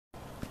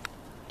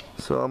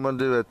So I'm going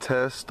to do a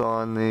test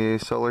on the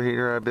solar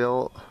heater I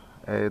built.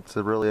 It's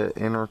really an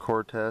inner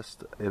core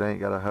test. It ain't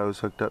got a hose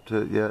hooked up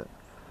to it yet.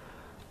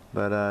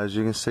 But as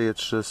you can see,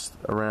 it's just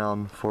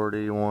around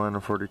 41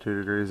 or 42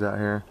 degrees out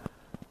here.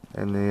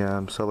 And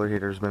the solar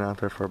heater's been out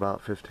there for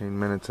about 15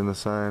 minutes in the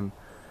sun.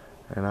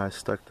 And I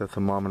stuck the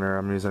thermometer,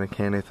 I'm using a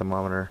candy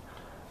thermometer.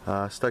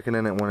 Stuck it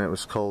in it when it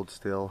was cold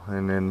still,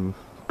 and then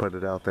put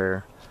it out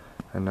there.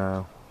 And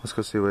let's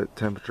go see what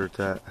temperature it's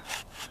at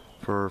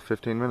for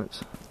 15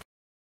 minutes.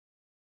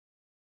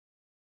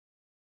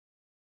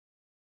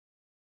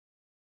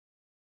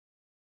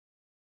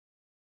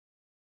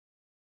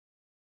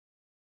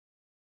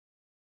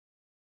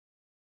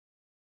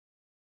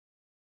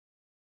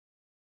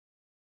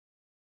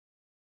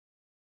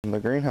 The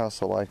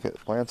greenhouse will like it,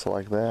 plants will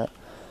like that.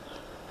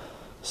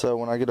 So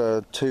when I get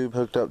a tube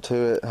hooked up to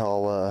it,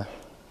 I'll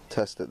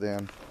test it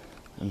then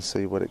and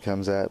see what it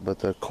comes at. But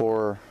the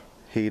core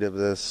heat of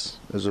this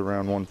is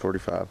around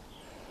 145.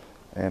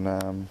 And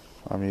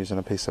I'm using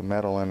a piece of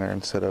metal in there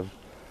instead of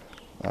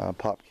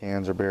pop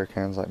cans or beer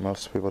cans like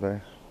most people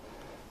do.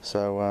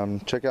 So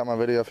check out my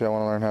video if y'all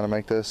want to learn how to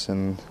make this,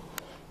 and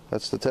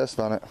that's the test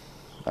on it.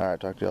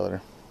 Alright, talk to y'all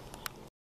later.